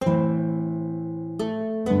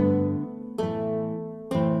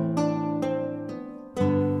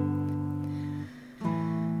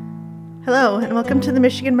Hello, and welcome to the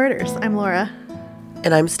Michigan Murders. I'm Laura.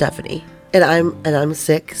 And I'm Stephanie. And I'm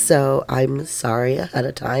sick, so I'm sorry ahead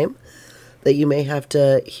of time that you may have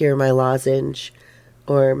to hear my lozenge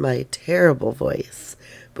or my terrible voice,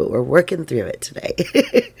 but we're working through it today.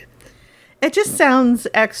 It just sounds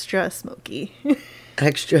extra smoky.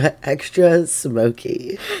 Extra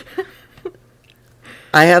smoky.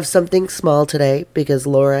 I have something small today because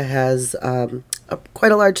Laura has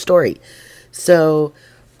quite a large story. So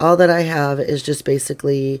all that I have is just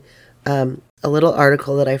basically a little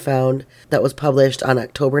article that I found that was published on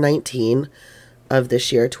October 19 of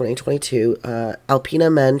this year, 2022.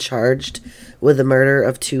 Alpena men charged with the murder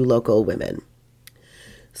of 2 local women.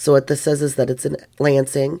 So what this says is that it's in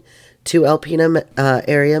Lansing. 2 Alpena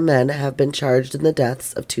area men have been charged in the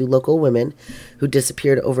deaths of 2 local women who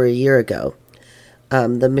disappeared over a year ago.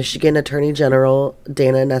 The Michigan Attorney General,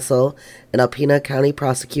 Dana Nessel, and Alpena County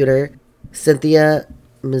Prosecutor, Cynthia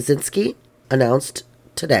Mazinski, announced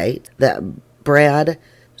today that Brad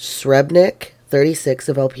Srebnick, 36,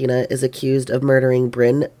 of Alpena, is accused of murdering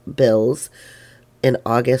Bryn Bills in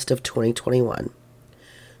August of 2021.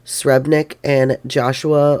 Srebnick and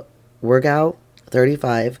Joshua Wergau,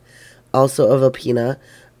 35, also of Alpena,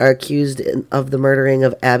 are accused of the murdering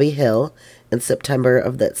of Abby Hill in September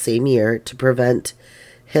of that same year to prevent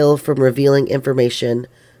Hill from revealing information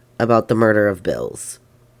about the murder of Bills.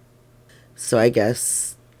 So I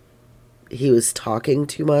guess he was talking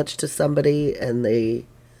too much to somebody and I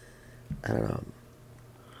don't know.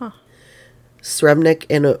 Huh. Srebnick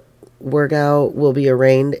and Wergau will be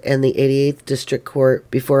arraigned in the 88th District Court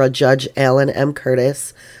before a Judge Alan M.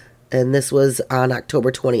 Curtis, and this was on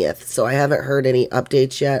October 20th. So I haven't heard any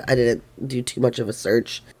updates yet. I didn't do too much of a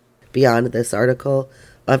search beyond this article.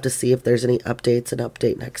 I'll have to see if there's any updates and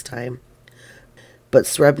update next time. But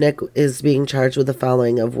Srebnick is being charged with the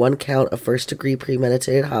following: of 1 count of first-degree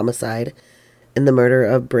premeditated homicide in the murder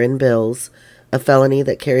of Bryn Bills, a felony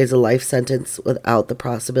that carries a life sentence without the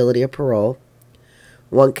possibility of parole;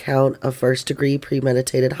 1 count of first-degree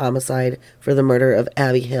premeditated homicide for the murder of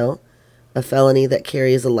Abby Hill, a felony that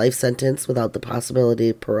carries a life sentence without the possibility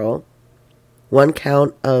of parole; 1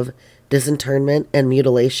 count of disinterment and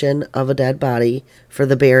mutilation of a dead body for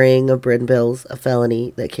the burying of Bryn Bills, a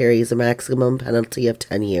felony that carries a maximum penalty of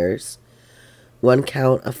 10 years; 1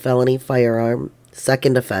 count of felony firearm,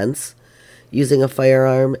 second offense, using a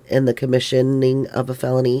firearm in the commissioning of a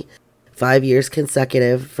felony, 5 years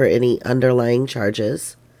consecutive for any underlying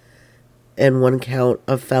charges; and 1 count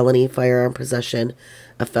of felony firearm possession,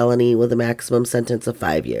 a felony with a maximum sentence of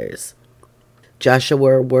 5 years.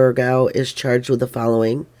 Joshua Wergau is charged with the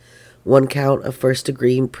following: 1 count of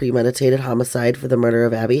first-degree premeditated homicide for the murder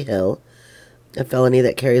of Abby Hill, a felony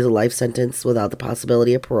that carries a life sentence without the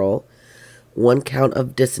possibility of parole; 1 count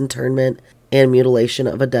of disinterment and mutilation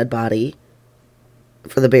of a dead body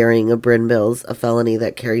for the burying of Bryn Bills, a felony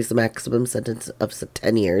that carries the maximum sentence of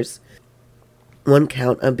 10 years; 1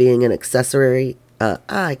 count of being an accessory,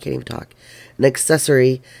 I can't even talk, an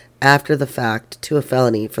accessory after the fact to a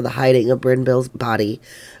felony for the hiding of Bryn Bills' body,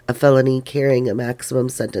 a felony carrying a maximum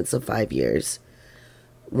sentence of 5 years;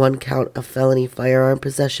 1 count of felony firearm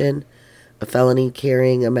possession, a felony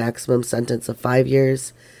carrying a maximum sentence of 5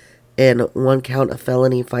 years, and 1 count of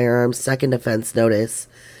felony firearm second offense notice,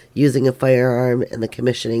 using a firearm in the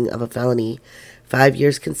commissioning of a felony, 5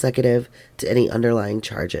 years consecutive to any underlying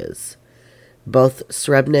charges. Both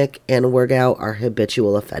Srebnick and Wergau are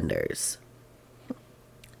habitual offenders.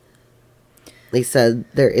 They said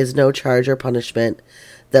there is no charge or punishment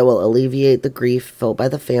that will alleviate the grief felt by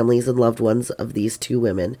the families and loved ones of these 2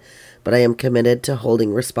 women, but I am committed to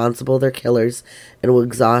holding responsible their killers and will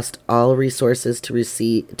exhaust all resources to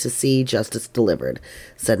see justice delivered,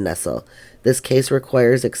 said Nessel. This case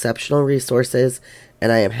requires exceptional resources,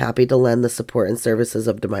 and I am happy to lend the support and services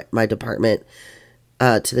of my department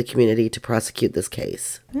to the community to prosecute this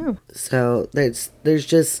case. Oh. So there's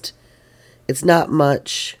just, it's not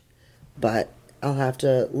much, but I'll have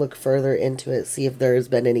to look further into it, see if there's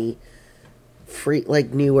been any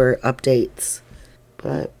newer updates.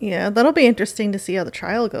 But Yeah, that'll be interesting to see how the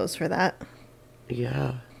trial goes for that.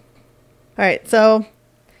 yeah. All right, so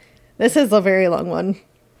this is a very long one,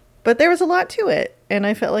 but there was a lot to it, and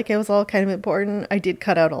I felt like it was all kind of important. I did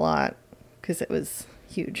cut out a lot because it was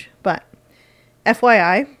huge, but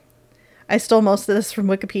FYI, I stole most of this from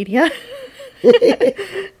Wikipedia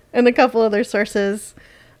and a couple other sources.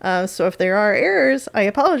 So if there are errors, I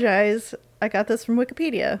apologize. I got this from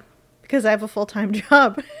Wikipedia because I have a full-time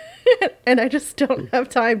job and I just don't have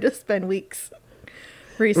time to spend weeks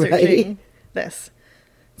researching this.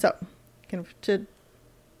 So, kind of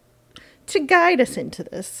to guide us into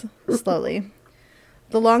this slowly.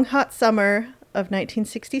 The long hot summer of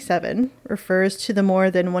 1967 refers to the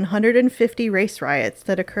more than 150 race riots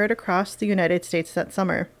that occurred across the United States that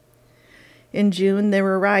summer. In June, there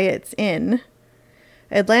were riots in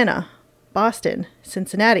Atlanta, Boston,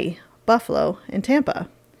 Cincinnati, Buffalo, and Tampa.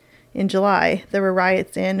 In July, there were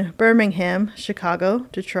riots in Birmingham, Chicago,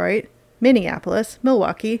 Detroit, Minneapolis,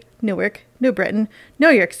 Milwaukee, Newark, New Britain, New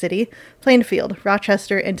York City, Plainfield,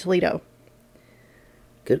 Rochester, and Toledo.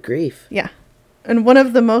 Good grief. Yeah. And one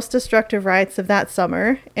of the most destructive riots of that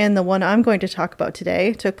summer, and the one I'm going to talk about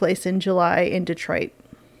today, took place in July in Detroit.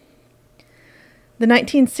 The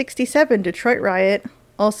 1967 Detroit riot,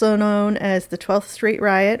 also known as the 12th Street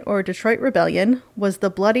Riot or Detroit Rebellion, was the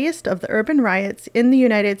bloodiest of the urban riots in the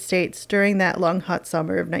United States during that long hot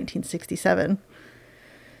summer of 1967.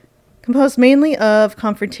 Composed mainly of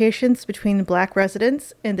confrontations between black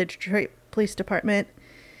residents and the Detroit Police Department,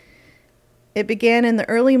 it began in the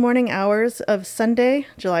early morning hours of Sunday,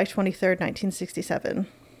 July 23, 1967.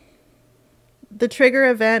 The trigger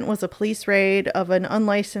event was a police raid of an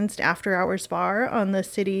unlicensed after-hours bar on the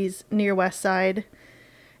city's near west side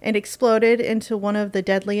and exploded into one of the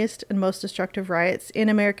deadliest and most destructive riots in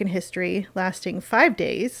American history, lasting 5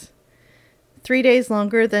 days, 3 days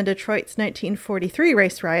longer than Detroit's 1943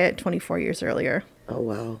 race riot 24 years earlier. Oh,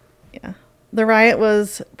 wow. Yeah. The riot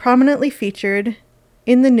was prominently featured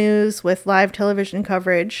in the news with live television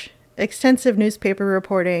coverage, extensive newspaper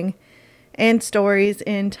reporting, and stories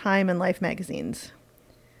in Time and Life magazines.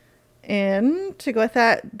 And to go with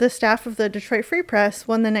that, the staff of the Detroit Free Press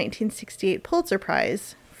won the 1968 Pulitzer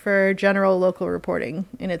Prize for general local reporting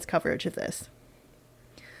in its coverage of this.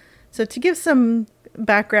 So to give some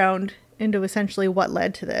background into essentially what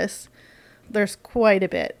led to this, there's quite a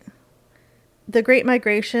bit. The Great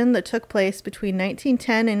Migration that took place between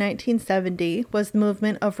 1910 and 1970 was the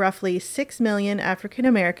movement of roughly 6 million African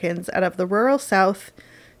Americans out of the rural South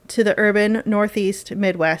to the urban Northeast,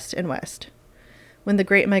 Midwest, and West. When the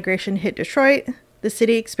Great Migration hit Detroit, the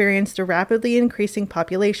city experienced a rapidly increasing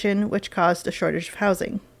population, which caused a shortage of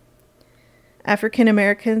housing. African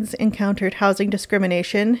Americans encountered housing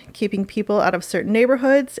discrimination, keeping people out of certain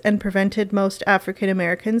neighborhoods, and prevented most African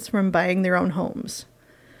Americans from buying their own homes.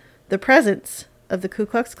 The presence of the Ku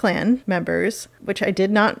Klux Klan members, which I did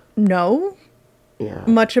not know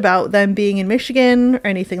much about them being in Michigan or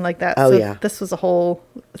anything like that. Oh, so yeah. This was a whole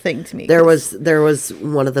thing to me. There was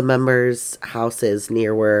one of the members' houses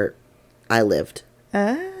near where I lived.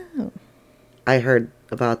 Oh. I heard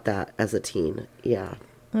about that as a teen. Yeah.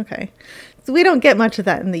 Okay. So we don't get much of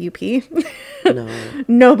that in the UP. No.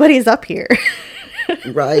 Nobody's up here.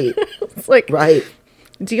 Right. It's like, right.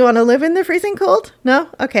 Do you want to live in the freezing cold? No?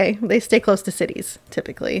 Okay. They stay close to cities,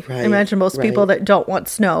 typically. Right. I imagine most people that don't want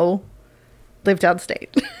snow live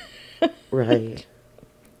downstate. Right.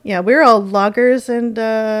 Yeah, we're all loggers and,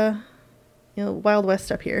 Wild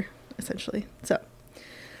West up here, essentially. So,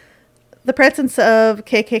 the presence of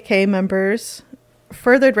KKK members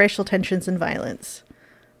furthered racial tensions and violence.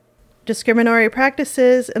 Discriminatory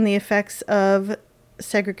practices and the effects of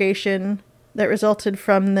segregation that resulted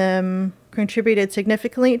from them contributed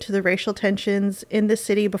significantly to the racial tensions in the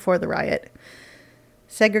city before the riot.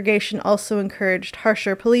 Segregation also encouraged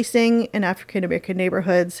harsher policing in African American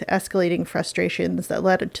neighborhoods, escalating frustrations that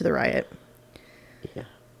led to the riot. Yeah.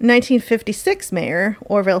 1956 Mayor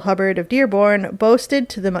Orville Hubbard of Dearborn boasted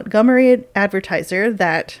to the Montgomery Advertiser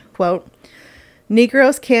that, quote,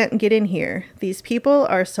 "Negroes can't get in here. These people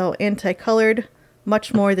are so anti-colored,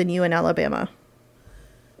 much more than you in Alabama."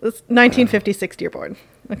 It's 1956 Dearborn.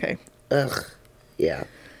 Okay. Ugh. Yeah.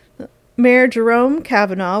 Mayor Jerome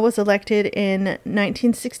Kavanaugh was elected in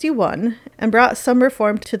 1961 and brought some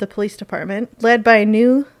reform to the police department, led by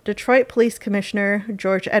new Detroit Police Commissioner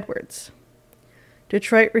George Edwards.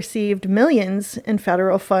 Detroit received millions in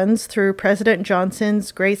federal funds through President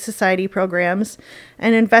Johnson's Great Society programs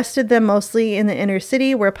and invested them mostly in the inner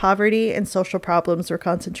city where poverty and social problems were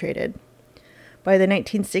concentrated. By the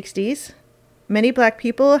 1960s, many black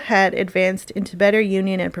people had advanced into better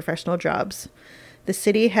union and professional jobs. The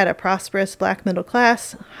city had a prosperous black middle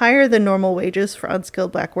class, higher than normal wages for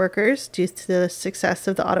unskilled black workers due to the success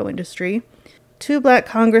of the auto industry, 2 black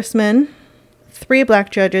congressmen, 3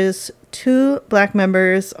 black judges, 2 black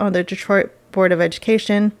members on the Detroit Board of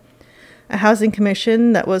Education, a housing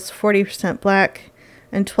commission that was 40% black,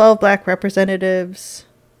 and 12 black representatives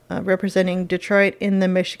representing Detroit in the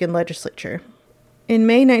Michigan legislature. In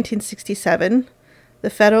May 1967, the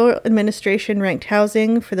federal administration ranked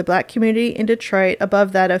housing for the black community in Detroit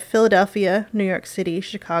above that of Philadelphia, New York City,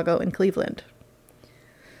 Chicago, and Cleveland.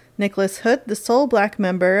 Nicholas Hood, the sole black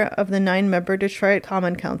member of the 9-member Detroit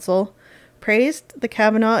Common Council, praised the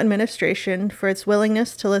Kavanaugh administration for its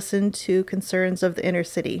willingness to listen to concerns of the inner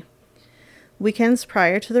city. Weekends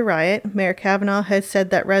prior to the riot, Mayor Kavanaugh had said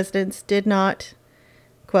that residents did not,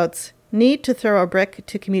 quotes, need to throw a brick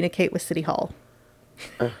to communicate with City Hall.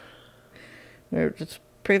 They're just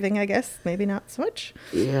proving, I guess, maybe not so much.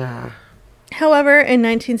 Yeah. However, in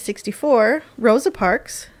 1964, Rosa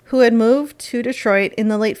Parks, who had moved to Detroit in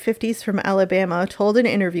the late 50s from Alabama, told an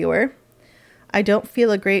interviewer, "I don't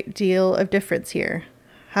feel a great deal of difference here.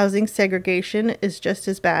 Housing segregation is just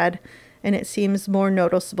as bad, and it seems more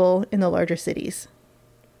noticeable in the larger cities."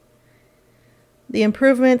 The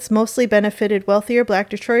improvements mostly benefited wealthier Black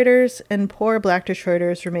Detroiters, and poor Black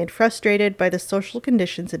Detroiters remained frustrated by the social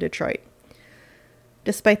conditions in Detroit.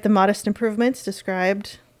 Despite the modest improvements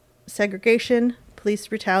described, segregation, police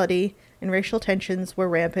brutality, and racial tensions were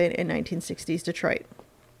rampant in 1960s Detroit.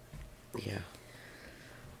 Yeah.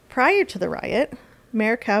 Prior to the riot,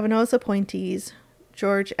 Mayor Kavanaugh's appointees,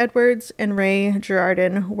 George Edwards and Ray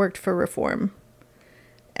Girardin, worked for reform.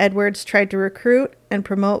 Edwards tried to recruit and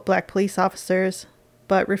promote Black police officers,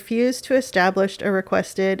 but refused to establish a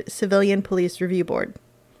requested civilian police review board.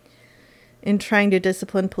 In trying to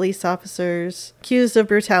discipline police officers accused of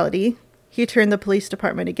brutality, he turned the police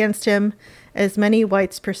department against him, as many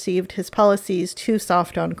whites perceived his policies too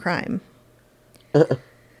soft on crime.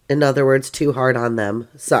 In other words, too hard on them.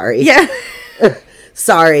 Sorry. Yeah.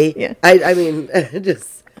 Sorry. Yeah. I mean,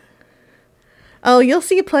 just... Oh, you'll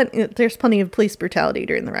see there's plenty of police brutality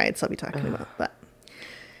during the riots I'll be talking about. But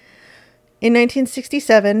in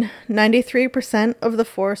 1967, 93% of the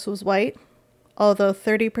force was white, although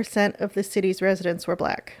 30% of the city's residents were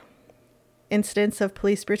Black. Incidents of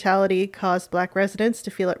police brutality caused Black residents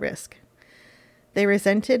to feel at risk. They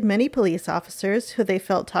resented many police officers who they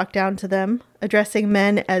felt talked down to them, addressing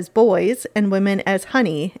men as boys and women as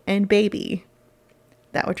honey and baby.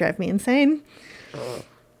 That would drive me insane.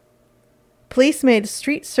 Police made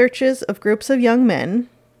street searches of groups of young men,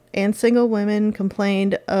 and single women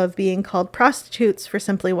complained of being called prostitutes for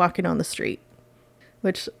simply walking on the street.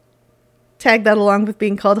 Which, tag that along with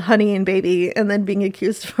being called honey and baby, and then being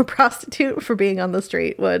accused of a prostitute for being on the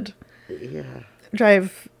street would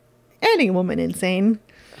drive any woman insane.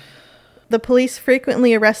 The police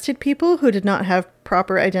frequently arrested people who did not have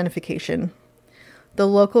proper identification. The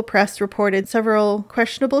local press reported several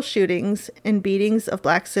questionable shootings and beatings of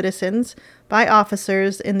Black citizens by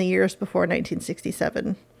officers in the years before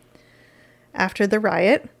 1967. After the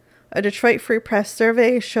riot, a Detroit Free Press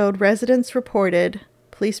survey showed residents reported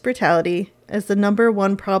police brutality as the number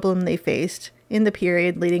one problem they faced in the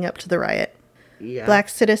period leading up to the riot. Yeah. Black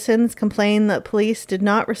citizens complained that police did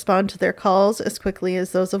not respond to their calls as quickly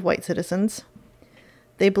as those of white citizens.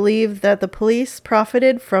 They believed that the police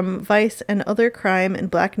profited from vice and other crime in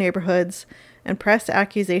Black neighborhoods, and press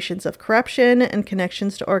accusations of corruption and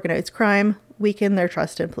connections to organized crime weakened their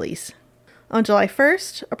trust in police. On July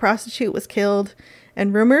 1st, a prostitute was killed,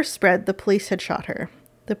 and rumors spread the police had shot her.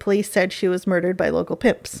 The police said she was murdered by local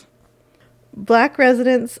pimps. Black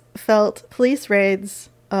residents felt police raids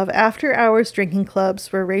of after-hours drinking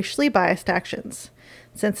clubs were racially biased actions.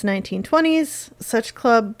 Since the 1920s, such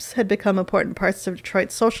clubs had become important parts of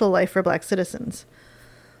Detroit's social life for Black citizens.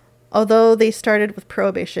 Although they started with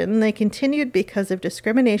prohibition, they continued because of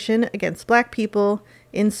discrimination against Black people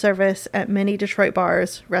in service at many Detroit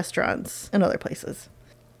bars, restaurants, and other places.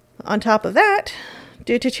 On top of that,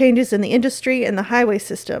 due to changes in the industry and the highway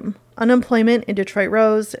system, unemployment in Detroit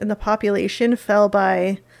rose and the population fell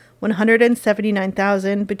by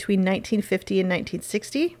 179,000 between 1950 and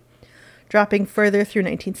 1960, dropping further through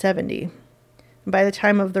 1970. By the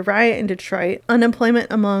time of the riot in Detroit, unemployment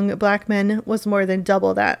among Black men was more than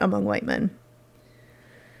double that among white men.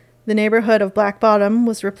 The neighborhood of Black Bottom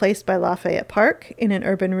was replaced by Lafayette Park in an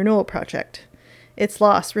urban renewal project. Its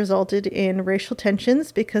loss resulted in racial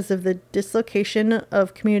tensions because of the dislocation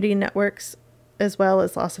of community networks as well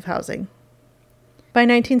as loss of housing. By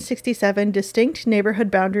 1967, distinct neighborhood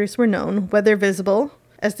boundaries were known, whether visible,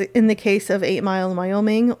 as in the case of 8 Mile in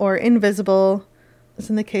Wyoming, or invisible, as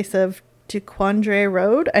in the case of Duquandre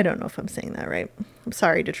Road. I don't know if I'm saying that right. I'm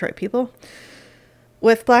sorry, Detroit people.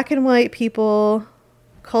 With Black and white people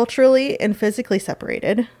culturally and physically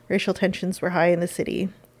separated, racial tensions were high in the city.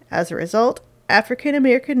 As a result, African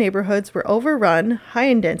American neighborhoods were overrun, high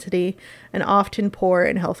in density, and often poor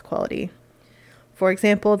in health quality. For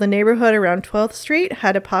example, the neighborhood around 12th Street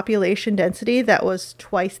had a population density that was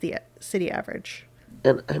twice the city average.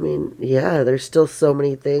 And I mean, yeah, there's still so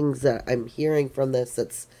many things that I'm hearing from this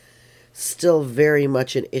that's still very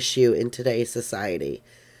much an issue in today's society.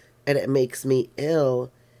 And it makes me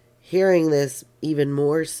ill hearing this, even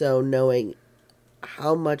more so knowing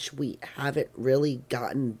how much we haven't really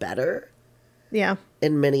gotten better Yeah.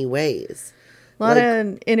 in many ways. A lot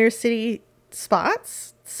of inner city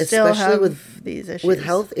spots still Especially have with these issues. with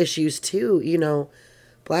health issues too. You know,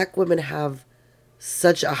 Black women have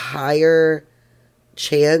such a higher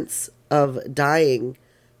chance of dying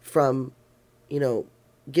from, you know,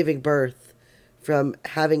 giving birth, from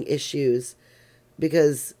having issues,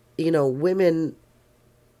 because, you know, women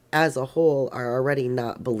as a whole are already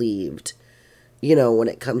not believed, you know, when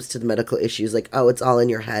it comes to the medical issues. Like, oh, it's all in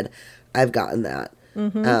your head. I've gotten that.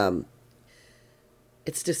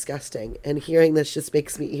 It's disgusting. And hearing this just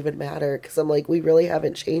makes me even madder, because I'm like, we really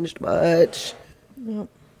haven't changed much. Yep.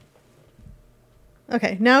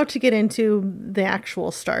 Okay, now to get into the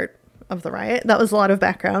actual start of the riot. That was a lot of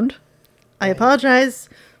background. I apologize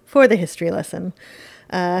for the history lesson.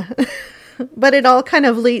 But it all kind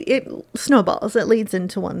of it snowballs. It leads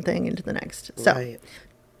into one thing, into the next. So,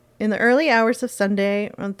 in the early hours of Sunday,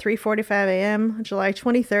 around 3:45 a.m., July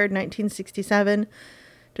 23rd, 1967,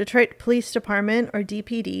 Detroit Police Department, or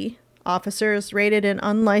DPD, officers raided an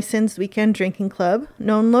unlicensed weekend drinking club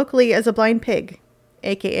known locally as a Blind Pig,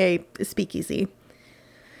 aka a Speakeasy,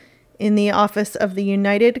 in the office of the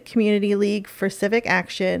United Community League for Civic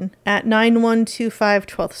Action at 9125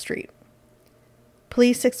 12th Street.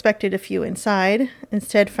 Police expected a few inside,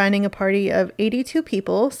 instead finding a party of 82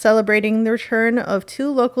 people celebrating the return of 2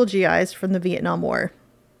 local GIs from the Vietnam War.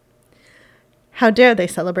 How dare they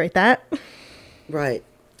celebrate that? Right.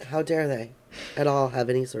 How dare they at all have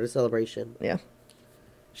any sort of celebration? Yeah.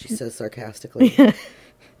 She says sarcastically.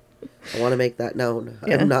 I want to make that known.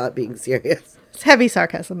 Yeah. I'm not being serious. It's heavy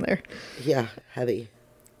sarcasm there. Yeah, heavy.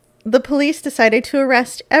 The police decided to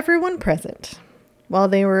arrest everyone present. While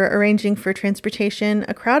they were arranging for transportation,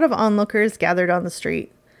 a crowd of onlookers gathered on the street.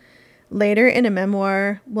 Later in a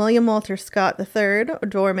memoir, William Walter Scott III, a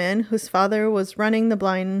doorman whose father was running the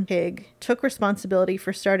Blind Pig, took responsibility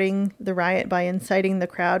for starting the riot by inciting the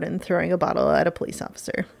crowd and throwing a bottle at a police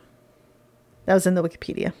officer. That was in the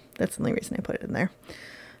Wikipedia. That's the only reason I put it in there.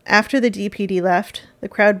 After the DPD left, the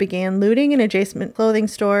crowd began looting an adjacent clothing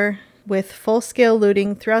store, with full-scale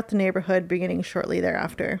looting throughout the neighborhood beginning shortly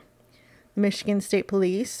thereafter. The Michigan State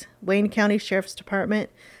Police, Wayne County Sheriff's Department,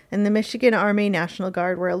 and the Michigan Army National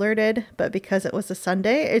Guard were alerted, but because it was a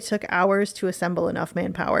Sunday, it took hours to assemble enough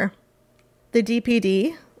manpower. The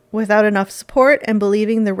DPD, without enough support and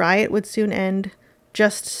believing the riot would soon end,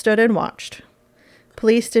 just stood and watched.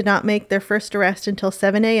 Police did not make their first arrest until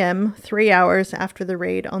 7 a.m., 3 hours after the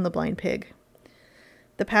raid on the Blind Pig.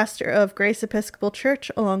 The pastor of Grace Episcopal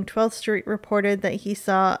Church along 12th Street reported that he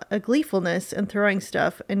saw a gleefulness in throwing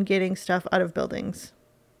stuff and getting stuff out of buildings.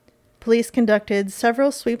 Police conducted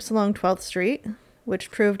several sweeps along 12th Street,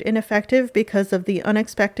 which proved ineffective because of the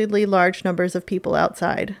unexpectedly large numbers of people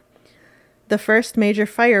outside. The first major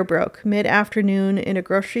fire broke mid-afternoon in a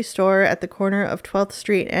grocery store at the corner of 12th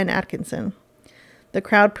Street and Atkinson. The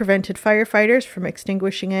crowd prevented firefighters from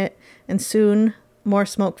extinguishing it, and soon more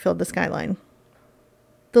smoke filled the skyline.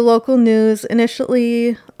 The local news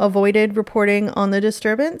initially avoided reporting on the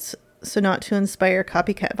disturbance, so not to inspire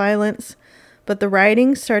copycat violence, but the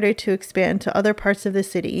rioting started to expand to other parts of the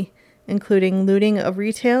city, including looting of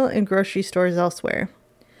retail and grocery stores elsewhere.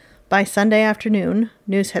 By Sunday afternoon,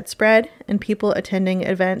 news had spread, and people attending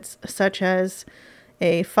events such as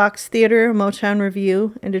a Fox Theater Motown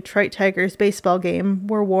Revue and Detroit Tigers baseball game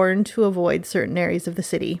were warned to avoid certain areas of the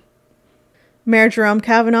city. Mayor Jerome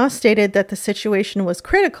Kavanaugh stated that the situation was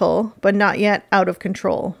critical, but not yet out of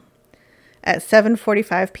control. At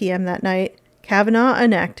 7:45 p.m. that night, Kavanaugh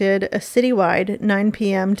enacted a citywide 9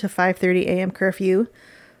 p.m. to 5:30 a.m. curfew,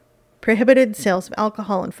 prohibited sales of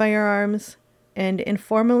alcohol and firearms, and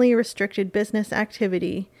informally restricted business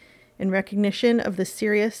activity in recognition of the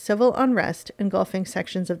serious civil unrest engulfing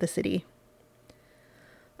sections of the city.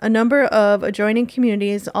 A number of adjoining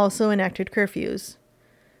communities also enacted curfews.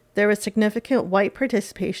 There was significant white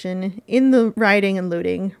participation in the rioting and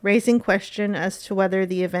looting, raising question as to whether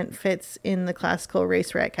the event fits in the classical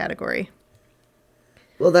race riot category.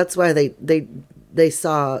 Well, that's why they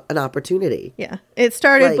saw an opportunity. Yeah. It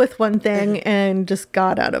started with one thing and just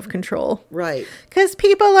got out of control. Right. Because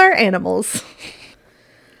people are animals.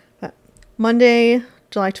 Monday,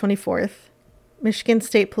 July 24th, Michigan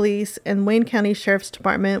State Police and Wayne County Sheriff's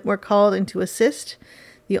Department were called in to assist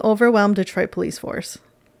the overwhelmed Detroit police force.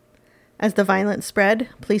 As the violence spread,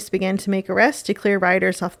 police began to make arrests to clear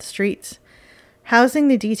rioters off the streets, housing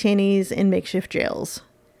the detainees in makeshift jails.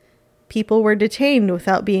 People were detained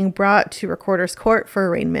without being brought to recorder's court for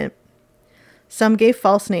arraignment. Some gave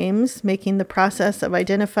false names, making the process of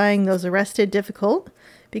identifying those arrested difficult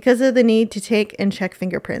because of the need to take and check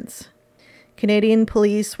fingerprints. Canadian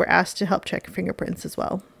police were asked to help check fingerprints as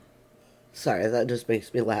well. Sorry, that just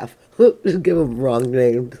makes me laugh. Give them wrong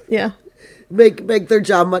names. Yeah. Make their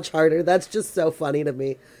job much harder. That's just so funny to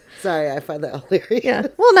me. Sorry, I find that hilarious. Yeah.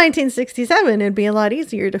 Well, 1967, it'd be a lot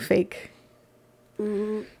easier to fake.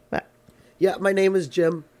 Mm-hmm. But, yeah, my name is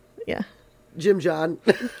Jim. Yeah. Jim John.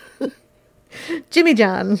 Jimmy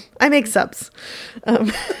John. I make subs. All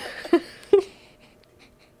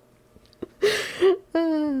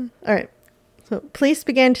right. So police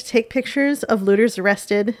began to take pictures of looters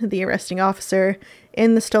arrested, the arresting officer,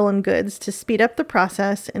 and the stolen goods to speed up the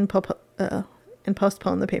process and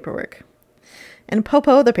postpone the paperwork. And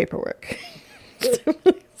popo the paperwork.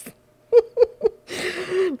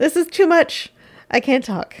 This is too much. I can't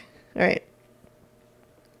talk. All right.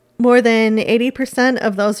 More than 80%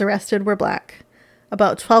 of those arrested were black.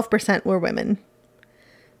 About 12% were women.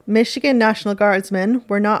 Michigan National Guardsmen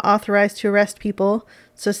were not authorized to arrest people,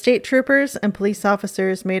 so state troopers and police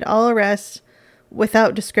officers made all arrests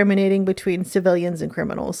without discriminating between civilians and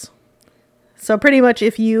criminals. So pretty much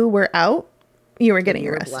if you were out, you were getting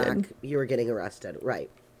arrested. Black, you were getting arrested, right.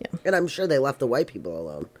 Yeah. And I'm sure they left the white people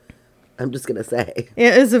alone. I'm just going to say.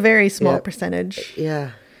 It is a very small percentage.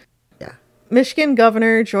 Yeah. Michigan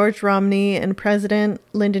Governor George Romney and President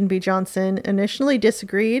Lyndon B. Johnson initially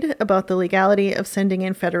disagreed about the legality of sending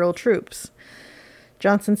in federal troops.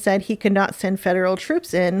 Johnson said he could not send federal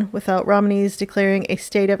troops in without Romney's declaring a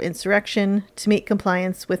state of insurrection to meet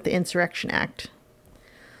compliance with the Insurrection Act.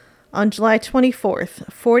 On July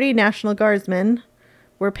 24th, 40 National Guardsmen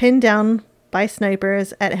were pinned down by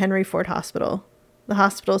snipers at Henry Ford Hospital. The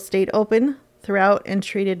hospital stayed open throughout and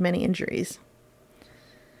treated many injuries.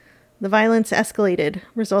 The violence escalated,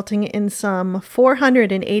 resulting in some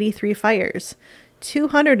 483 fires,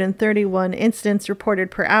 231 incidents reported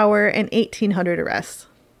per hour, and 1,800 arrests.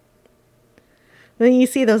 Then you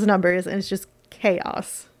see those numbers, and it's just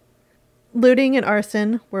chaos. Looting and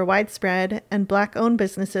arson were widespread, and black-owned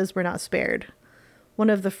businesses were not spared. One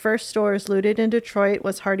of the first stores looted in Detroit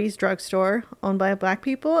was Hardee's Drugstore, owned by black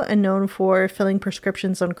people and known for filling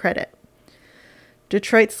prescriptions on credit.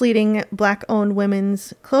 Detroit's leading black-owned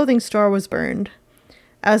women's clothing store was burned,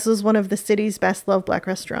 as was one of the city's best-loved black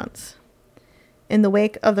restaurants. In the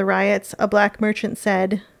wake of the riots, a black merchant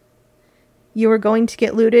said, "You were going to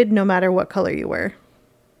get looted no matter what color you were."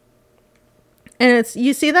 And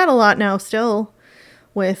you see that a lot now still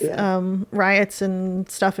with riots and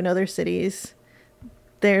stuff in other cities.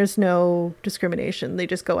 There's no discrimination. They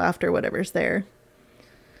just go after whatever's there.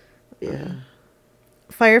 Yeah.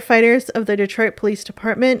 Firefighters of the Detroit Police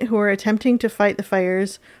Department who were attempting to fight the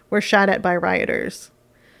fires were shot at by rioters.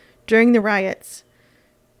 During the riots,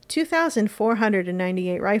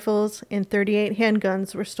 2,498 rifles and 38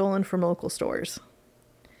 handguns were stolen from local stores.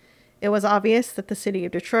 It was obvious that the city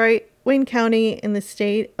of Detroit, Wayne County, and the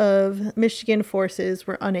state of Michigan forces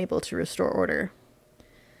were unable to restore order.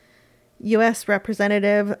 U.S.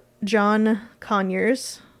 Representative John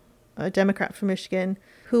Conyers, a Democrat from Michigan,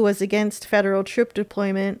 who was against federal troop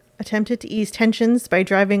deployment, attempted to ease tensions by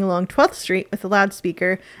driving along 12th Street with a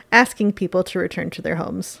loudspeaker, asking people to return to their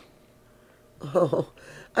homes. Oh,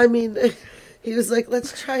 I mean, he was like,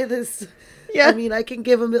 let's try this. Yeah. I mean, I can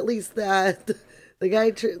give him at least that. The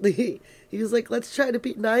guy, he was like, let's try to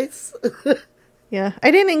be nice. Yeah,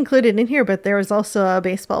 I didn't include it in here, but there was also a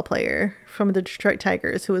baseball player from the Detroit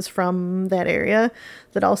Tigers who was from that area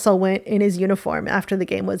that also went in his uniform after the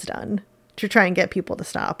game was done to try and get people to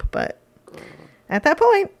stop. But at that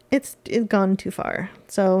point, it's gone too far.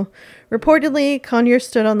 So reportedly, Conyers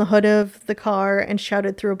stood on the hood of the car and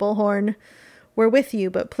shouted through a bullhorn, "We're with you,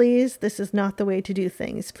 but please, this is not the way to do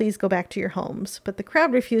things. Please go back to your homes." But the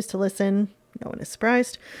crowd refused to listen. No one is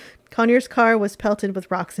surprised. Conyers' car was pelted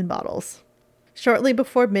with rocks and bottles. Shortly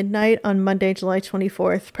before midnight on Monday, July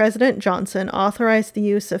 24th, President Johnson authorized the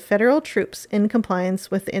use of federal troops in compliance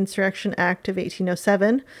with the Insurrection Act of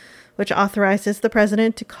 1807, which authorizes the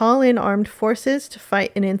president to call in armed forces to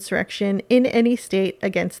fight an insurrection in any state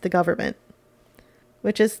against the government.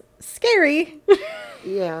 Which is scary.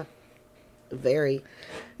 Yeah. Very.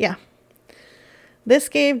 Yeah. This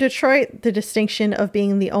gave Detroit the distinction of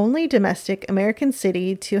being the only domestic American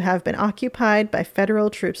city to have been occupied by federal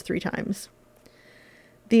troops 3 times.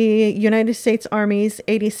 The United States Army's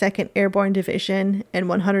 82nd Airborne Division and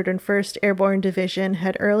 101st Airborne Division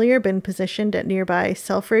had earlier been positioned at nearby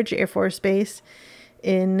Selfridge Air Force Base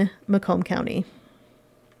in Macomb County.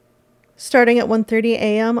 Starting at 1:30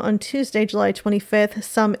 a.m. on Tuesday, July 25th,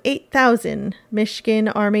 some 8,000 Michigan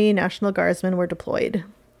Army National Guardsmen were deployed.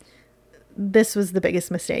 This was the biggest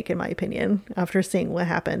mistake, in my opinion, after seeing what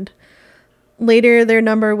happened. Later, their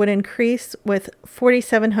number would increase with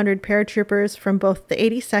 4,700 paratroopers from both the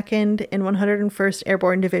 82nd and 101st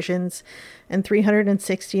Airborne Divisions and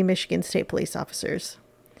 360 Michigan State Police officers.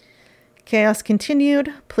 Chaos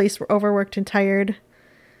continued. Police were overworked and tired.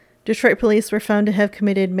 Detroit police were found to have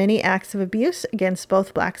committed many acts of abuse against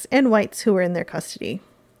both blacks and whites who were in their custody.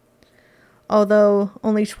 Although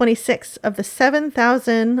only 26 of the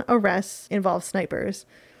 7,000 arrests involved snipers,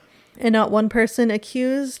 and not one person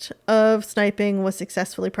accused of sniping was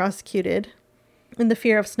successfully prosecuted, and the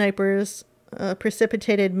fear of snipers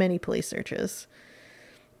precipitated many police searches.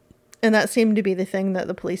 And that seemed to be the thing that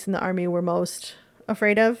the police and the army were most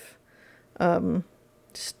afraid of,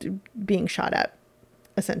 just being shot at,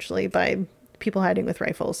 essentially, by people hiding with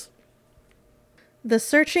rifles. The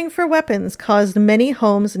searching for weapons caused many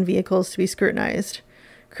homes and vehicles to be scrutinized.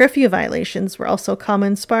 Curfew violations were also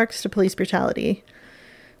common sparks to police brutality.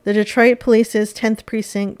 The Detroit Police's 10th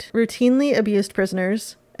Precinct routinely abused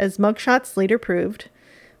prisoners. As mugshots later proved,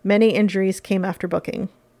 many injuries came after booking.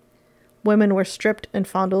 Women were stripped and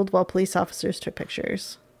fondled while police officers took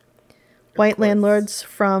pictures. White landlords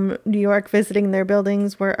from New York visiting their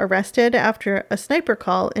buildings were arrested after a sniper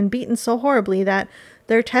call and beaten so horribly that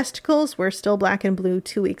their testicles were still black and blue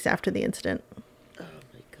 2 weeks after the incident. Oh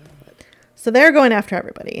my God. So they're going after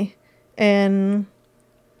everybody. And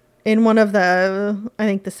in one of the, I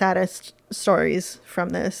think, the saddest stories from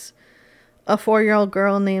this, a 4-year-old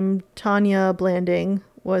girl named Tanya Blanding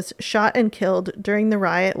was shot and killed during the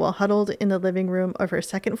riot while huddled in the living room of her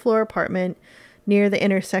second-floor apartment near the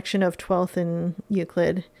intersection of 12th and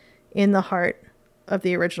Euclid in the heart of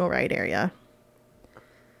the original riot area.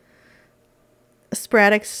 A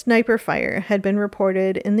sporadic sniper fire had been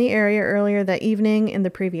reported in the area earlier that evening and the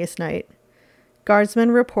previous night.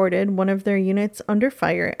 Guardsmen reported one of their units under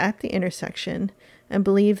fire at the intersection and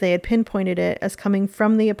believed they had pinpointed it as coming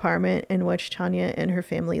from the apartment in which Tanya and her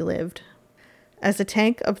family lived. As a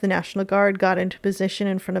tank of the National Guard got into position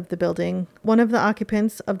in front of the building, one of the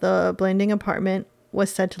occupants of the Blanding apartment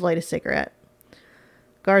was said to light a cigarette.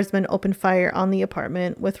 Guardsmen opened fire on the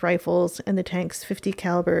apartment with rifles and the tank's .50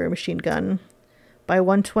 caliber machine gun. By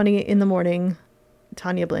 1:20 in the morning,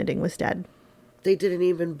 Tanya Blanding was dead. They didn't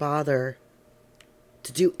even bother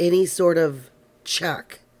to do any sort of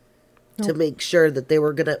check to make sure that they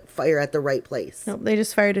were going to fire at the right place. Nope, they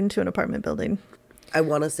just fired into an apartment building. I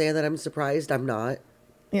want to say that I'm surprised. I'm not.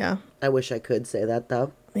 Yeah. I wish I could say that,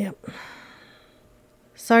 though. Yep.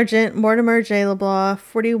 Sergeant Mortimer J. LeBlanc,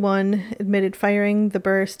 41, admitted firing the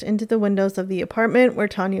burst into the windows of the apartment where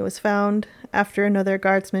Tanya was found after another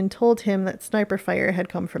guardsman told him that sniper fire had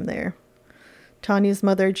come from there. Tanya's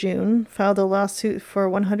mother, June, filed a lawsuit for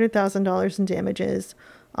 $100,000 in damages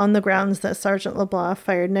on the grounds that Sergeant LeBlanc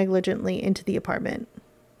fired negligently into the apartment.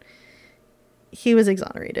 He was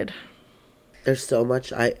exonerated. There's so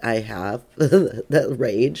much I have, that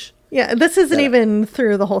rage. Yeah, this isn't even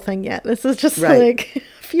through the whole thing yet. This is just like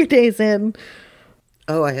a few days in.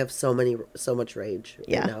 Oh, I have so much rage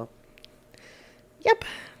right now. Yep,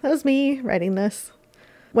 that was me writing this.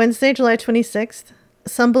 Wednesday, July 26th.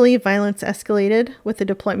 Some believe violence escalated with the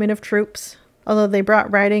deployment of troops, although they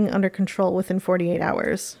brought rioting under control within 48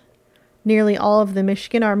 hours. Nearly all of the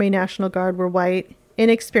Michigan Army National Guard were white,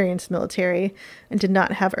 inexperienced military, and did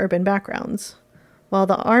not have urban backgrounds, while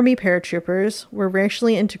the Army paratroopers were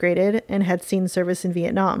racially integrated and had seen service in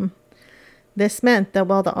Vietnam. This meant that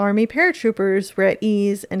while the Army paratroopers were at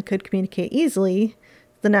ease and could communicate easily,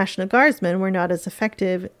 the National Guardsmen were not as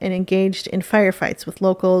effective and engaged in firefights with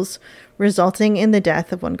locals, resulting in the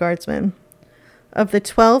death of one guardsman. Of the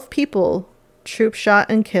 12 people troops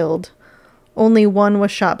shot and killed, only one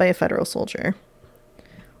was shot by a federal soldier.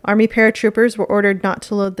 Army paratroopers were ordered not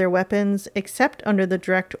to load their weapons except under the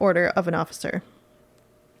direct order of an officer.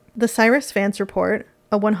 The Cyrus Vance Report,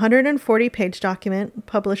 a 140-page document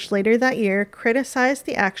published later that year, criticized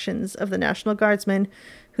the actions of the National Guardsmen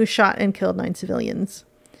who shot and killed 9 civilians.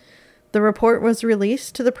 The report was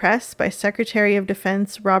released to the press by Secretary of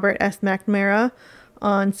Defense Robert S. McNamara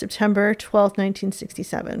on September 12,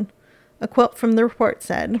 1967. A quote from the report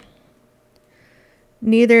said,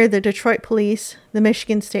 "Neither the Detroit Police, the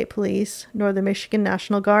Michigan State Police, nor the Michigan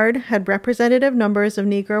National Guard had representative numbers of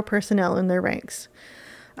Negro personnel in their ranks.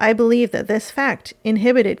 I believe that this fact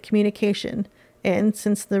inhibited communication and,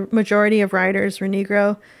 since the majority of rioters were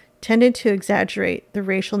Negro, tended to exaggerate the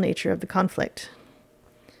racial nature of the conflict."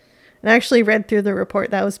 And I actually read through the report.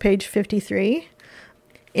 That was page 53.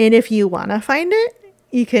 And if you want to find it,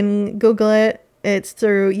 you can Google it. It's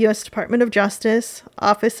through U.S. Department of Justice,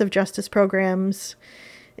 Office of Justice Programs.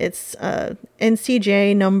 It's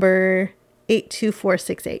NCJ number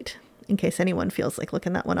 82468, in case anyone feels like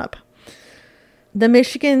looking that one up. The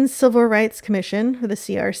Michigan Civil Rights Commission, or the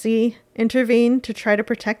CRC, intervened to try to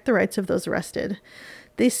protect the rights of those arrested.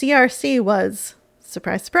 The CRC was,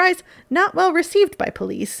 surprise, surprise, not well received by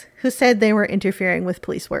police, who said they were interfering with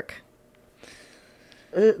police work.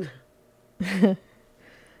 You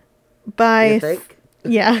think?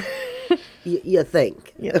 Yeah. You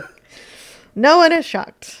think. Yeah. No one is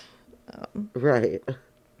shocked. Right.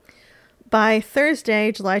 By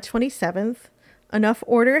Thursday, July 27th, enough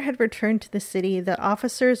order had returned to the city that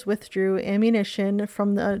officers withdrew ammunition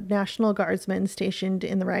from the National Guardsmen stationed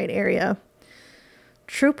in the riot area.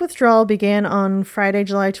 Troop withdrawal began on Friday,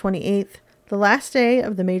 July 28th, the last day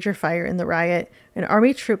of the major fire in the riot, and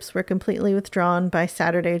Army troops were completely withdrawn by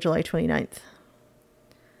Saturday, July 29th.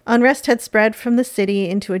 Unrest had spread from the city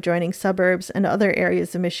into adjoining suburbs and other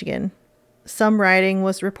areas of Michigan. Some rioting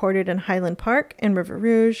was reported in Highland Park and River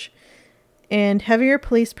Rouge, and heavier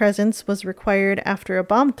police presence was required after a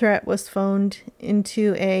bomb threat was phoned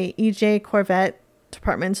into a E.J. Corvette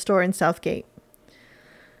department store in Southgate.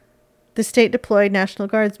 The state deployed National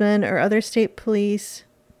Guardsmen or other state police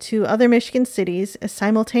to other Michigan cities as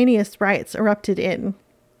simultaneous riots erupted in,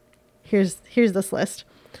 here's this list,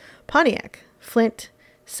 Pontiac, Flint,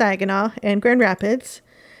 Saginaw, and Grand Rapids,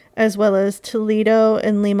 as well as Toledo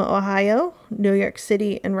and Lima, Ohio, New York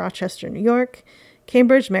City and Rochester, New York,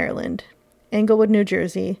 Cambridge, Maryland, Englewood, New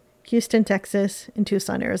Jersey, Houston, Texas, and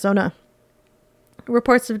Tucson, Arizona.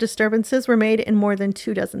 Reports of disturbances were made in more than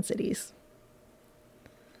 24 cities.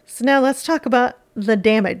 So now let's talk about the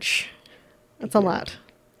damage. That's a lot.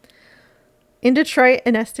 In Detroit,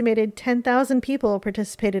 an estimated 10,000 people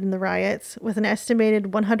participated in the riots, with an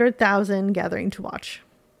estimated 100,000 gathering to watch.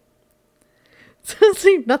 So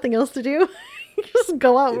there's nothing else to do. You just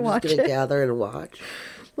go out and watch it. Just gonna gather and watch.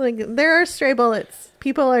 Like, there are stray bullets.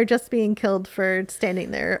 People are just being killed for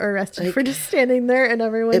standing there, or arrested for just standing there, and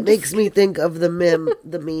everyone. It makes me think of the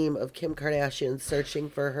meme of Kim Kardashian searching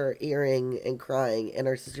for her earring and crying, and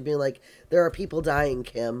her sister being like, "There are people dying,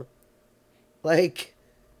 Kim." Like,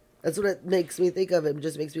 that's what it makes me think of. It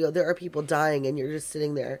just makes me go, "There are people dying, and you're just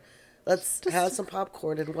sitting there. Let's just have some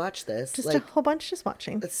popcorn and watch this." Just like, a whole bunch just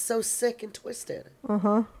watching. It's so sick and twisted.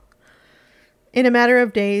 Uh-huh. In a matter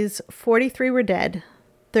of days, 43 were dead,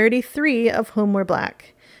 33 of whom were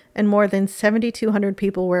black, and more than 7,200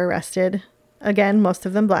 people were arrested. Again, most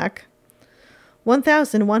of them black.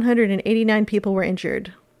 1,189 people were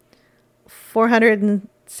injured.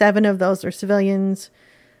 407 of those were civilians,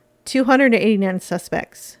 289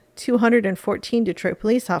 suspects, 214 Detroit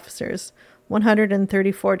police officers,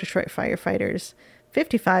 134 Detroit firefighters,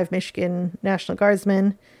 55 Michigan National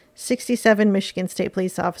Guardsmen, 67 Michigan State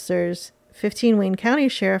Police officers, 15 Wayne County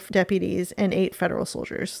Sheriff deputies, and 8 federal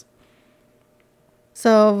soldiers.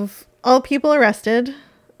 So, of all people arrested,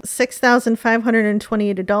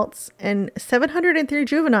 6,528 adults and 703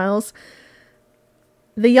 juveniles.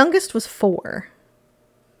 The youngest was 4.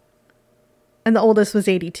 And the oldest was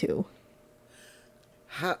 82.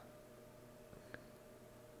 How?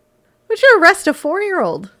 Would you arrest a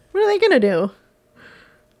 4-year-old? What are they going to do?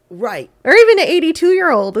 Right. Or even an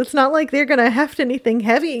 82-year-old. It's not like they're going to heft anything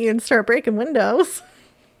heavy and start breaking windows.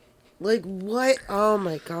 Like, what? Oh,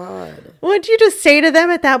 my God. Would you just say to them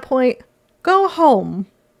at that point, go home?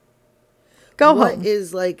 Go home. What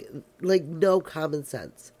is, like no common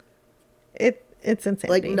sense? It's insanity.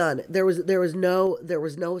 Like, none. There was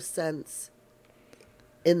no sense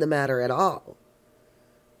in the matter at all.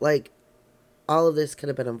 Like, all of this could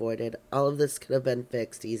have been avoided. All of this could have been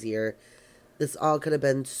fixed easier. This all could have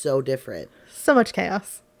been so different. So much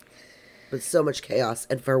chaos. But so much chaos.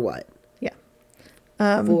 And for what? Yeah.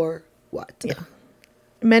 For what? Yeah.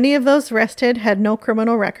 Many of those arrested had no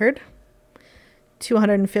criminal record.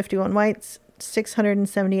 251 whites,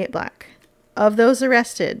 678 black. Of those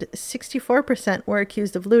arrested, 64% were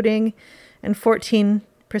accused of looting, and 14%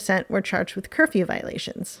 were charged with curfew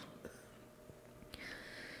violations.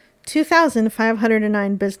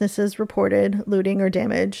 2,509 businesses reported looting or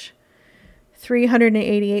damage.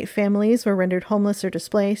 388 families were rendered homeless or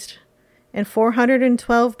displaced, and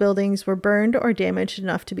 412 buildings were burned or damaged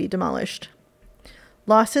enough to be demolished.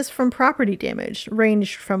 Losses from property damage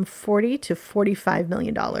ranged from $40 to $45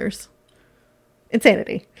 million.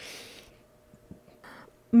 Insanity.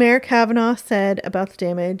 Mayor Kavanaugh said about the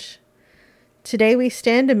damage, "Today we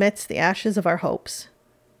stand amidst the ashes of our hopes.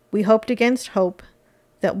 We hoped against hope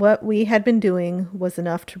that what we had been doing was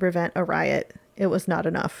enough to prevent a riot. It was not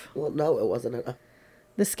enough." Well, no, it wasn't enough.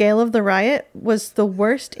 The scale of the riot was the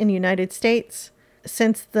worst in the United States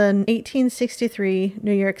since the 1863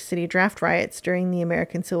 New York City draft riots during the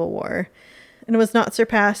American Civil War, and was not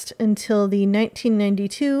surpassed until the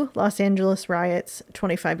 1992 Los Angeles riots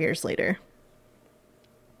 25 years later.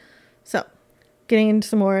 Getting into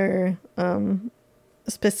some more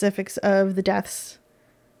specifics of the deaths.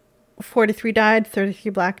 43 died,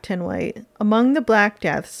 33 black, 10 white. Among the black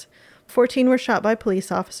deaths, 14 were shot by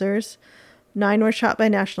police officers, 9 were shot by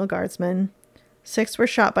National Guardsmen, 6 were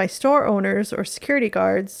shot by store owners or security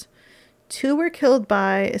guards, 2 were killed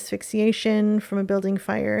by asphyxiation from a building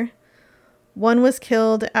fire, 1 was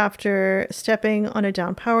killed after stepping on a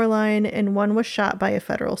down power line, and 1 was shot by a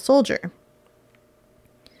federal soldier.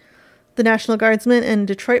 The National Guardsmen and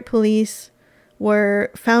Detroit police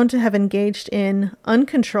were found to have engaged in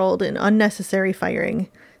uncontrolled and unnecessary firing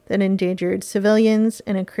that endangered civilians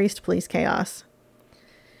and increased police chaos.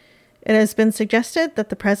 It has been suggested that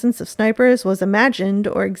the presence of snipers was imagined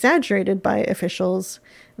or exaggerated by officials,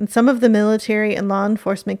 and some of the military and law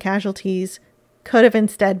enforcement casualties could have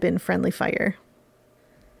instead been friendly fire.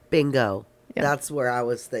 Bingo. Yep. That's where I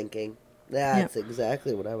was thinking. That's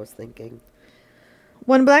exactly what I was thinking.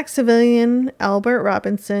 One black civilian, Albert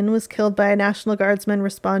Robinson, was killed by a National Guardsman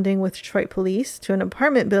responding with Detroit police to an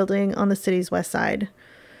apartment building on the city's west side.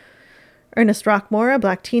 Ernest Rockmore, a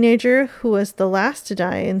black teenager who was the last to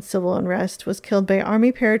die in civil unrest, was killed by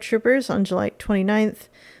Army paratroopers on July 29th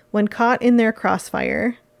when caught in their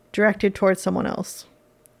crossfire, directed towards someone else.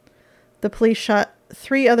 The police shot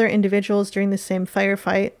 3 other individuals during the same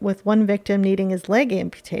firefight, with one victim needing his leg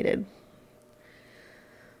amputated.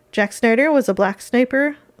 Jack Snyder was a black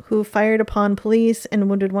sniper who fired upon police and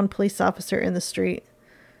wounded one police officer in the street.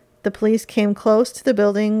 The police came close to the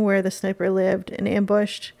building where the sniper lived and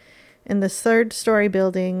ambushed in the 3rd-story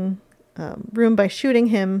building room by shooting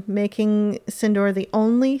him, making Sindor the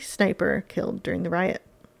only sniper killed during the riot.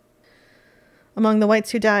 Among the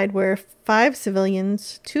whites who died were 5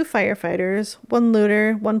 civilians, 2 firefighters, 1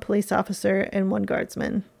 looter, 1 police officer, and 1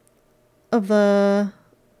 guardsman. Of the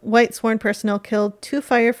white sworn personnel killed, 2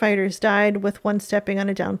 firefighters died, with 1 stepping on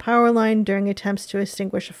a down power line during attempts to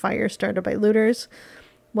extinguish a fire started by looters,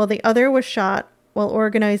 while the other was shot while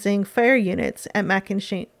organizing fire units at Mac and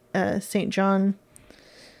St. John.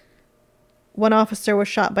 1 officer was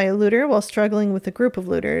shot by a looter while struggling with a group of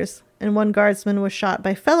looters, and 1 guardsman was shot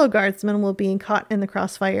by fellow guardsmen while being caught in the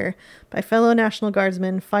crossfire by fellow National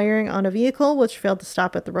Guardsmen firing on a vehicle which failed to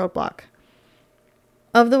stop at the roadblock.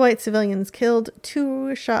 Of the white civilians killed, 2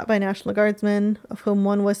 were shot by National Guardsmen, of whom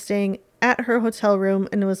 1 was staying at her hotel room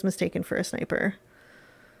and was mistaken for a sniper.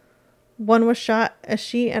 1 was shot as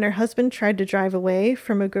she and her husband tried to drive away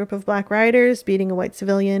from a group of black rioters beating a white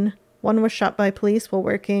civilian. 1 was shot by police while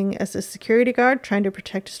working as a security guard trying to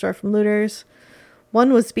protect a store from looters.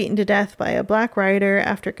 1 was beaten to death by a black rioter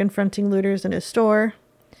after confronting looters in his store.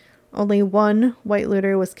 Only 1 white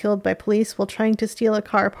looter was killed by police while trying to steal a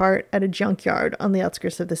car part at a junkyard on the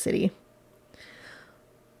outskirts of the city.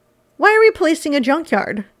 Why are we policing a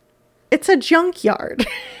junkyard? It's a junkyard.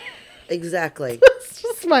 Exactly.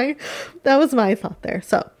 That was my thought there.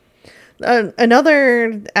 So,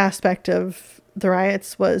 another aspect of the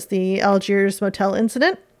riots was the Algiers Motel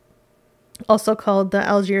incident, also called the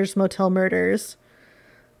Algiers Motel murders,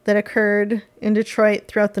 that occurred in Detroit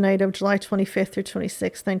throughout the night of July 25th through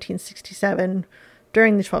 26th, 1967,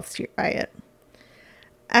 during the 12th Street riot.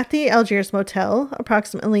 At the Algiers Motel,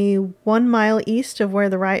 approximately 1 mile east of where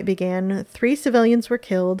the riot began, 3 civilians were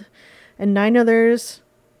killed and 9 others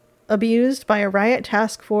abused by a riot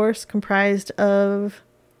task force comprised of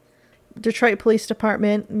Detroit Police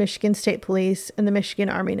Department, Michigan State Police, and the Michigan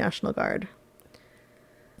Army National Guard.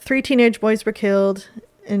 3 teenage boys were killed,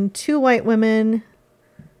 and 2 white women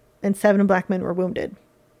and 7 black men were wounded.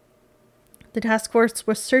 The task force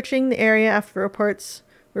was searching the area after reports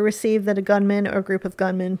were received that a gunman or group of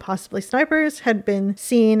gunmen, possibly snipers, had been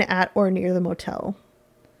seen at or near the motel.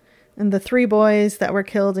 And the 3 boys that were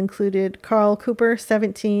killed included Carl Cooper,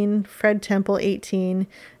 17, Fred Temple, 18,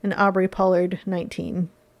 and Aubrey Pollard,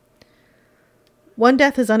 19. 1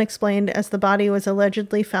 death is unexplained as the body was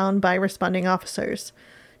allegedly found by responding officers.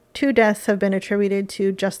 2 deaths have been attributed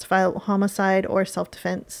to justifiable homicide or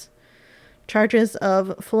self-defense. Charges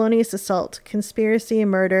of felonious assault, conspiracy,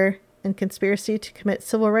 murder, and conspiracy to commit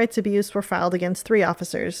civil rights abuse were filed against 3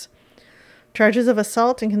 officers. Charges of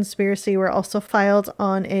assault and conspiracy were also filed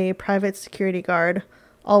on a private security guard.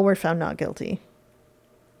 All were found not guilty.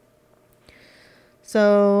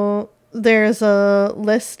 So there's a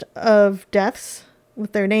list of deaths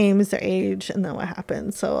with their names, their age, and then what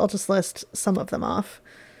happened. So I'll just list some of them off.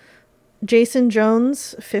 Jason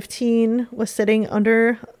Jones, 15, was sitting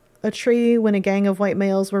under a tree when a gang of white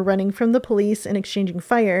males were running from the police and exchanging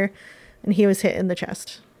fire, and he was hit in the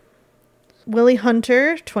chest. Willie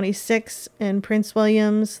Hunter, 26, and Prince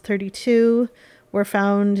Williams, 32, were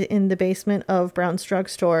found in the basement of Brown's Drug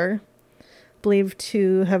Store. believed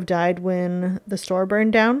to have died when the store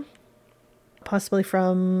burned down, possibly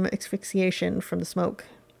from asphyxiation from the smoke.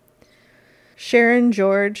 Sharon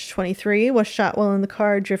George, 23, was shot while in the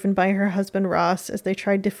car driven by her husband Ross as they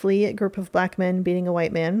tried to flee a group of black men beating a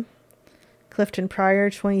white man. Clifton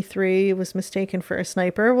Pryor, 23, was mistaken for a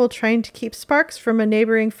sniper while trying to keep sparks from a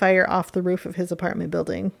neighboring fire off the roof of his apartment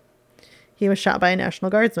building. He was shot by a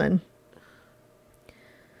National Guardsman.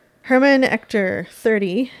 Herman Ector,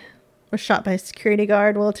 30, was shot by a security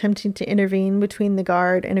guard while attempting to intervene between the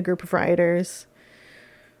guard and a group of rioters.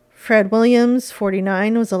 Fred Williams,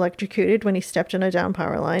 49, was electrocuted when he stepped on a down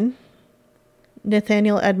power line.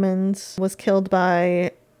 Nathaniel Edmonds was killed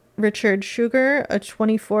by Richard Sugar, a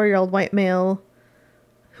 24-year-old white male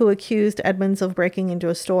who accused Edmonds of breaking into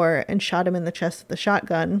a store and shot him in the chest with a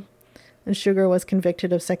shotgun, and Sugar was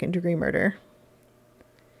convicted of second-degree murder.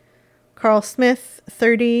 Carl Smith,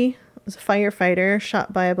 30, was a firefighter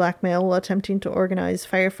shot by a black male while attempting to organize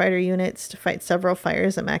firefighter units to fight several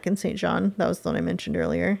fires at Mac and St. John. That was the one I mentioned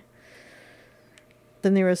earlier.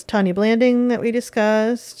 Then there was Tanya Blanding that we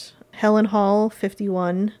discussed. Helen Hall,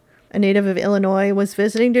 51, a native of Illinois, was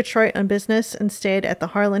visiting Detroit on business and stayed at the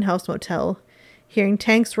Harlan House Motel. Hearing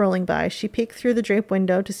tanks rolling by, she peeked through the drape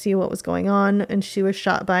window to see what was going on, and she was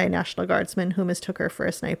shot by a National Guardsman who mistook her for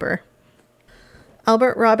a sniper.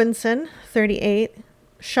 Albert Robinson, 38,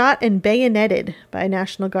 shot and bayoneted by a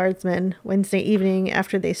National Guardsman Wednesday evening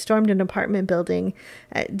after they stormed an apartment building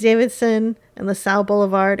at Davidson and LaSalle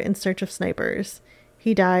Boulevard in search of snipers.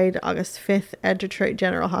 He died August 5th at Detroit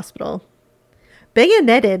General Hospital.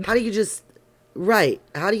 Bayoneted. How do you just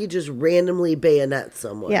randomly bayonet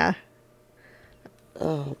someone? Yeah.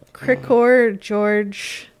 Oh. Krikor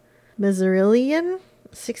George Mizarilian,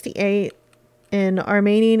 68, an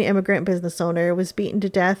Armenian immigrant business owner, was beaten to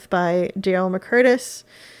death by Daryl McCurtis,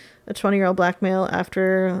 a 20-year-old black male,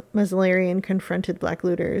 after Mizarilian confronted black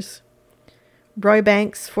looters. Roy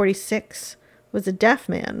Banks, 46, was a deaf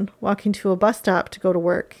man walking to a bus stop to go to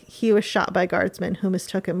work. He was shot by guardsmen who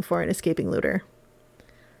mistook him for an escaping looter.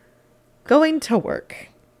 Going to work.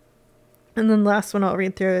 And then the last one I'll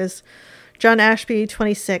read through is John Ashby,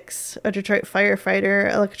 26, a Detroit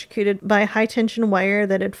firefighter, electrocuted by a high-tension wire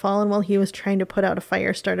that had fallen while he was trying to put out a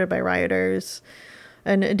fire started by rioters.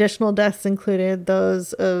 And additional deaths included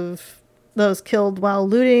those killed while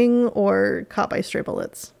looting or caught by stray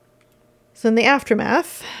bullets. So in the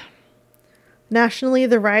aftermath, nationally,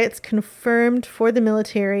 the riots confirmed for the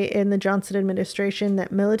military in the Johnson administration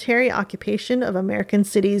that military occupation of American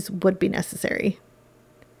cities would be necessary.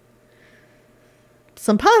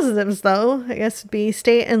 Some positives, though, I guess, would be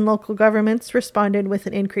state and local governments responded with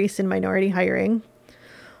an increase in minority hiring.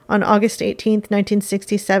 On August 18th,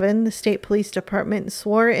 1967, the state police department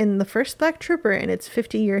swore in the first black trooper in its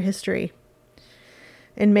 50-year history.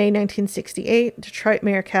 In May 1968, Detroit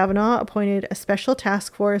Mayor Kavanaugh appointed a special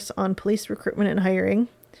task force on police recruitment and hiring.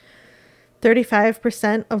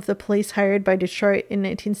 35% of the police hired by Detroit in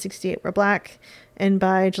 1968 were black, and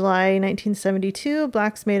by July 1972,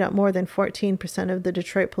 blacks made up more than 14% of the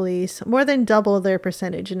Detroit police, more than double their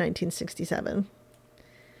percentage in 1967.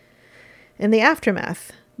 In the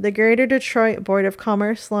aftermath, the Greater Detroit Board of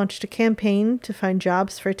Commerce launched a campaign to find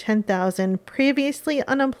jobs for 10,000 previously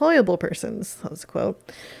unemployable persons, that was a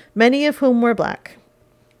quote, many of whom were black.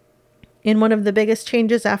 In one of the biggest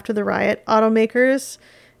changes after the riot, automakers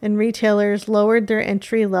and retailers lowered their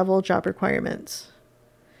entry-level job requirements.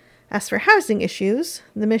 As for housing issues,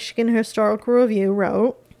 the Michigan Historical Review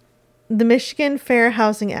wrote, "The Michigan Fair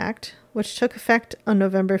Housing Act, which took effect on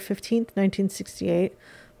November 15, 1968,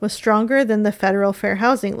 was stronger than the federal fair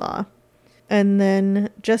housing law, and then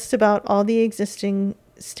just about all the existing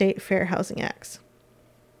state fair housing acts.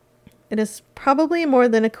 It is probably more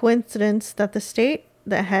than a coincidence that the state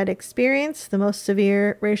that had experienced the most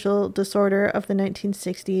severe racial disorder of the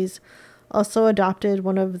 1960s also adopted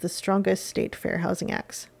one of the strongest state fair housing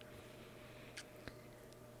acts.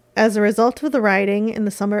 As a result of the rioting in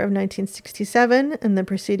the summer of 1967 and the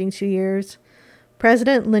preceding 2 years,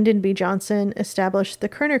 President Lyndon B. Johnson established the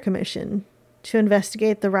Kerner Commission to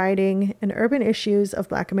investigate the rioting and urban issues of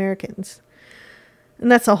Black Americans.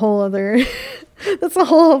 And that's a whole other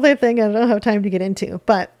thing I don't have time to get into.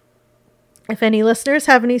 But if any listeners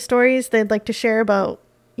have any stories they'd like to share about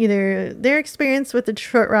either their experience with the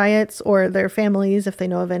Detroit riots or their families, if they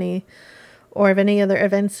know of any, or of any other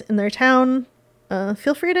events in their town,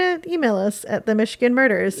 feel free to email us at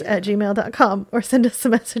themichiganmurders@gmail.com or send us a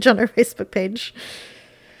message on our Facebook page.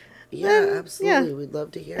 Yeah, absolutely. Yeah. We'd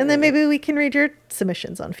love to hear And then maybe we can read your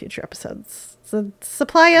submissions on future episodes. So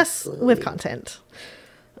supply us with content.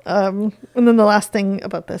 And then the last thing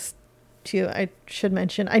about this too, I should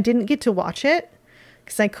mention, I didn't get to watch it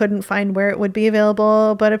because I couldn't find where it would be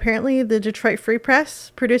available. But apparently the Detroit Free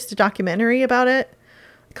Press produced a documentary about it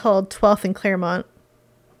called 12th and Claremont.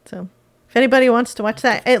 So if anybody wants to watch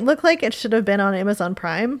that, it looked like it should have been on Amazon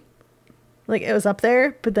Prime. Like it was up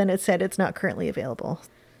there, but then it said it's not currently available.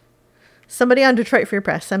 Somebody on Detroit Free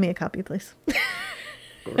Press, send me a copy, please.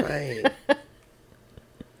 Right.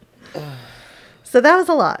 So that was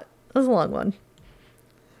a lot. That was a long one.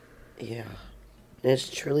 Yeah. And it's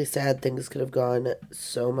truly sad. Things could have gone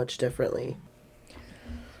so much differently.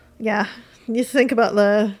 Yeah. You think about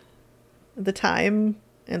the time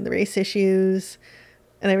and the race issues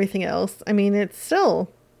and everything else. I mean, it's still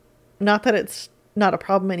not that it's not a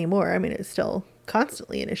problem anymore. I mean, it's still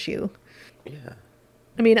constantly an issue. Yeah.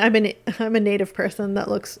 I mean, I'm a Native person that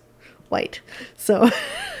looks white, so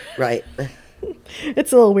Right.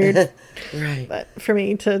 It's a little weird, right? But for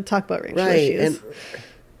me to talk about racial right. issues,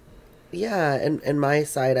 And my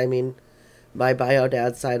side, I mean, my bio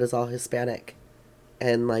dad's side is all Hispanic,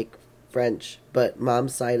 and like French, but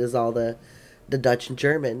mom's side is all the Dutch and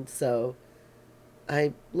German. So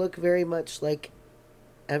I look very much like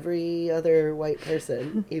every other white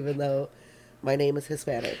person, even though my name is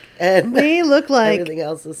Hispanic, and we look like everything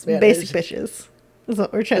else is Spanish. Basic bitches. Is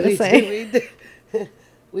what we're trying to say.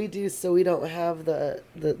 We do, so we don't have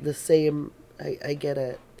the same. I get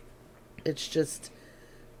it. It's just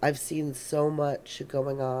I've seen so much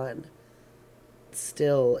going on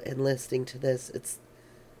still, and listening to this, it's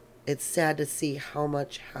sad to see how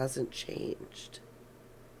much hasn't changed.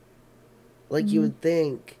 Like you would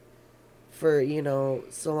think for,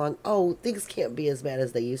 so long, oh, things can't be as bad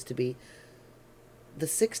as they used to be. The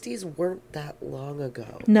 60s weren't that long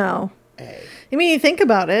ago. No. Hey. I mean, you think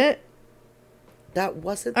about it. That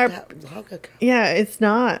wasn't that long ago. Yeah, it's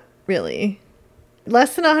not really.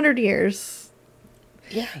 Less than 100 years.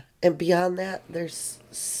 Yeah, and beyond that, there's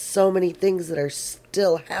so many things that are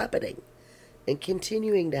still happening and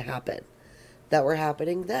continuing to happen that were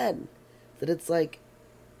happening then. That it's like,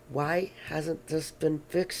 why hasn't this been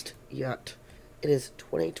fixed yet? It is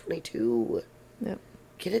 2022. Yep.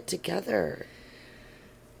 Get it together.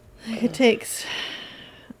 It takes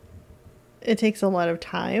a lot of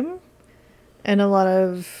time and a lot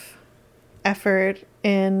of effort.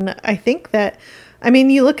 And I think that, I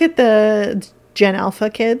mean, you look at the Gen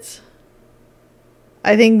Alpha kids,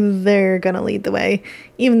 I think they're going to lead the way,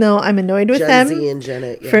 even though I'm annoyed with Gen them Z and Gen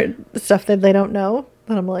A, yeah. for stuff that they don't know.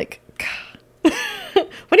 But I'm like, God.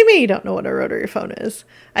 What do you mean you don't know what a rotary phone is?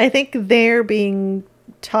 I think they're being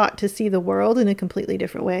taught to see the world in a completely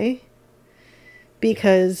different way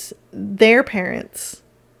because their parents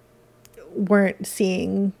weren't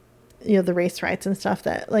seeing, the race riots and stuff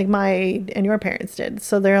that like my and your parents did.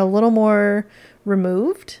 So they're a little more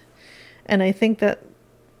removed. And I think that,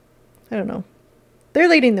 I don't know, they're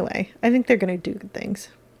leading the way. I think they're going to do good things.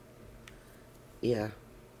 Yeah.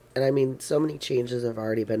 And I mean, so many changes have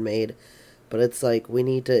already been made, but it's like we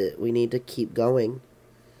need to keep going.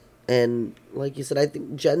 And like you said, I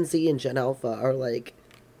think Gen Z and Gen Alpha are like,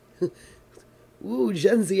 ooh,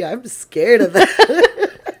 Gen Z, I'm scared of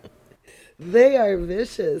that. They are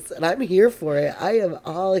vicious, and I'm here for it. I am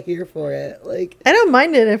all here for it. Like, I don't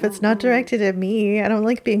mind it if it's not directed at me. I don't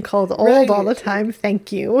like being called old all the time.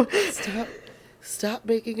 Thank you. Stop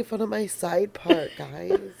making fun of my side part,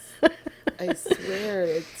 guys. I swear,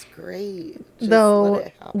 it's great. Just though let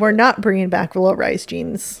it happen. We're not bringing back low-rise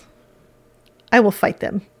jeans. I will fight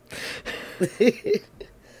them.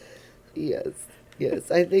 Yes.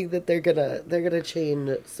 I think that they're gonna change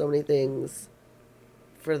so many things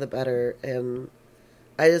for the better, and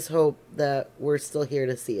I just hope that we're still here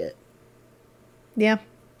to see it. Yeah,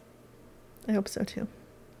 I hope so too.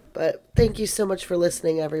 But thank you so much for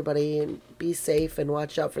listening, everybody, and be safe and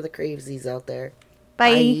watch out for the crazies out there.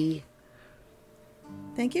 Bye.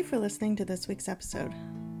 Thank you for listening to this week's episode.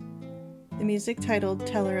 The music titled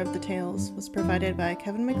Teller of the Tales was provided by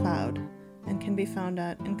Kevin MacLeod and can be found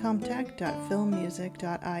at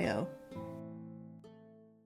incomtech.filmmusic.io.